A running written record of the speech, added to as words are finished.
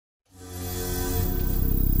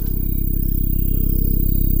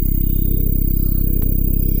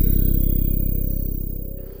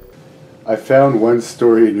I found one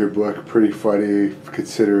story in your book pretty funny,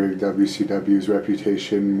 considering WCW's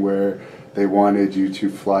reputation, where they wanted you to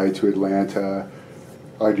fly to Atlanta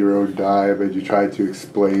on your own dime, and you tried to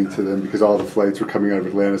explain to them because all the flights were coming out of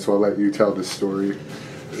Atlanta. So I'll let you tell this story.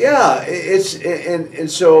 Yeah, and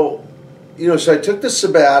so, you know, so I took the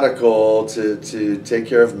sabbatical to take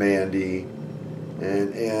care of Mandy,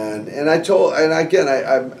 and I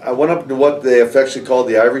went up to what they affectionately called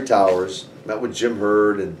the Ivory Towers, met with Jim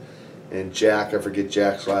Hurd and Jack. I forget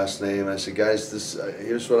Jack's last name. I said, guys,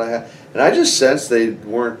 here's what I have, and I just sensed they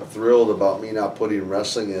weren't thrilled about me not putting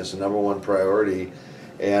wrestling as the #1 priority,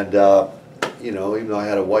 and you know, even though I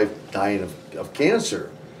had a wife dying of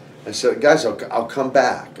cancer. I said, guys, I'll come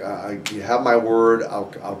back. You have my word.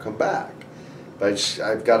 I'll come back. But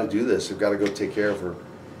I've got to do this. I've got to go take care of her.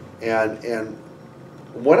 And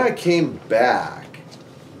when I came back,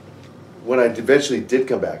 when I eventually did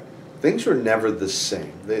come back, things were never the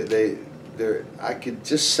same. I could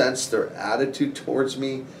just sense their attitude towards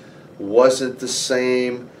me wasn't the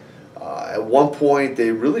same. At one point,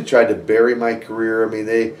 they really tried to bury my career. I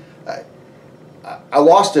mean, I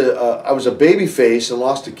was a baby face and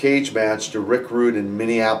lost a cage match to Rick Rude in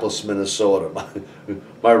Minneapolis, Minnesota,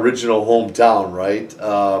 my original hometown, right?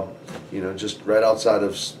 You know, just right outside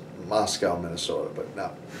of Moscow, Minnesota, but no.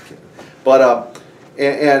 But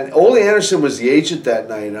and Ole Anderson was the agent that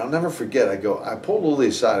night, and I'll never forget. I pulled Ole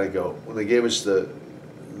aside. I go, when they gave us the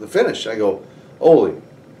finish, I go, Ole,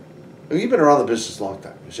 you've been around the business a long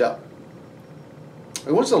time. He goes, yeah.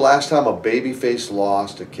 When's the last time a baby face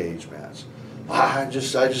lost a cage match? I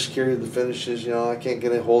just carry the finishes, you know. I can't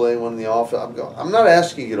get a hold of anyone in the office. I'm not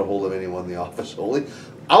asking you to get a hold of anyone in the office, Ole.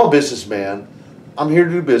 I'm a businessman. I'm here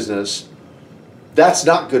to do business. That's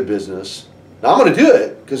not good business. Now I'm going to do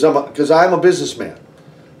it because I'm a businessman,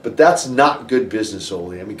 but that's not good business,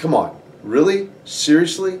 Ole. I mean, come on, really,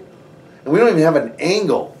 seriously, and we don't even have an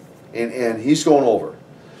angle, and he's going over,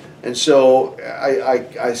 and so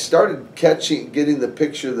I started getting the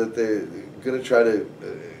picture that they're going to try to,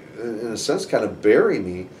 in a sense, kind of bury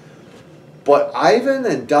me. But Ivan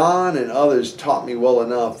and Don and others taught me well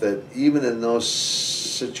enough that even in those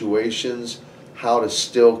situations, how to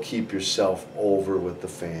still keep yourself over with the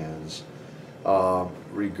fans,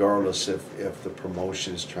 regardless if the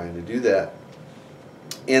promotion is trying to do that.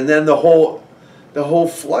 And then the whole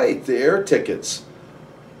flight, the air tickets.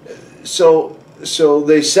 So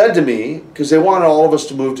they said to me, because they wanted all of us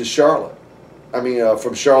to move to Charlotte. I mean,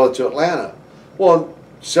 from Charlotte to Atlanta. Well,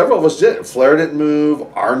 several of us didn't. Flair didn't move.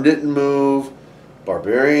 Arn didn't move.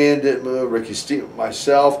 Barbarian didn't move. Ricky Steve,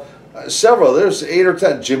 myself, several. There's 8 or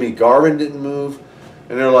 10. Jimmy Garvin didn't move.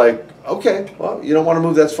 And they're like, okay, well, you don't want to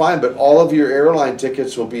move, that's fine, but all of your airline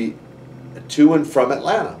tickets will be to and from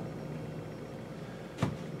Atlanta.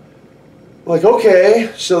 Like,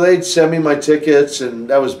 okay, so they'd send me my tickets, and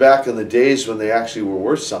that was back in the days when they actually were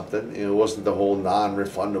worth something. You know, it wasn't the whole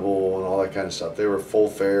non-refundable and all that kind of stuff. They were full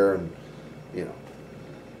fare, and you know.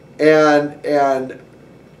 And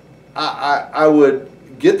I would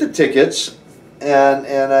get the tickets, and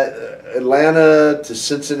Atlanta to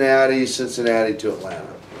Cincinnati, Cincinnati to Atlanta.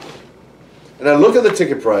 And I'd look at the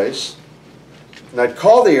ticket price, and I'd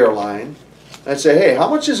call the airline, and I'd say, hey, how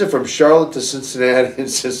much is it from Charlotte to Cincinnati and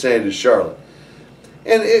Cincinnati to Charlotte?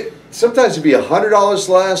 And sometimes it'd be $100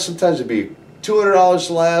 less, sometimes it'd be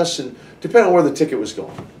 $200 less, and depending on where the ticket was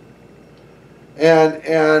going.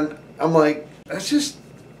 And I'm like,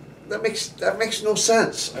 that makes no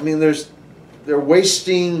sense. I mean, they're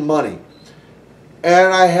wasting money.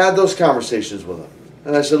 And I had those conversations with them.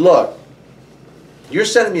 And I said, look, you're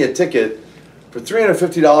sending me a ticket for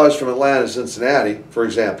 $350 from Atlanta to Cincinnati, for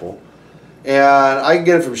example, and I can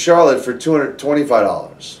get it from Charlotte for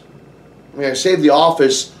 $225. I mean, I saved the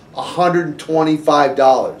office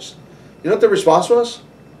 $125. You know what the response was?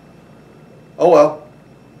 Oh, well,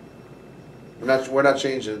 we're not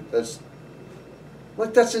changing it. It's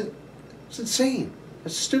insane.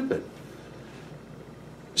 That's stupid.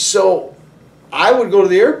 So I would go to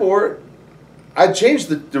the airport, I'd change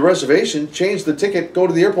the reservation, change the ticket, go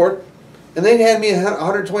to the airport, and they'd hand me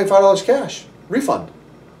 $125 cash, refund.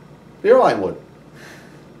 The airline would.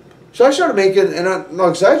 So I started making, and I'm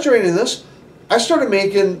not exaggerating this, I started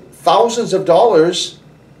making thousands of dollars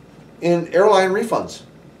in airline refunds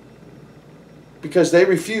because they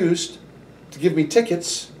refused to give me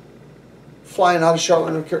tickets flying out of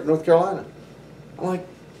Charlotte, North Carolina. I'm like,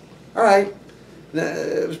 all right.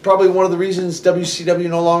 It was probably one of the reasons WCW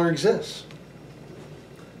no longer exists.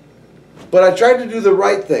 But I tried to do the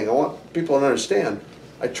right thing. I want people to understand.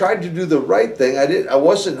 I tried to do the right thing. I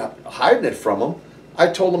wasn't hiding it from them. I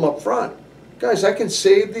told them up front, guys, I can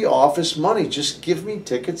save the office money. Just give me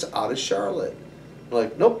tickets out of Charlotte. I'm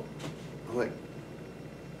like, nope. I'm like,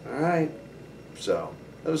 all right. So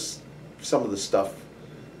that was some of the stuff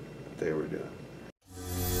they were doing.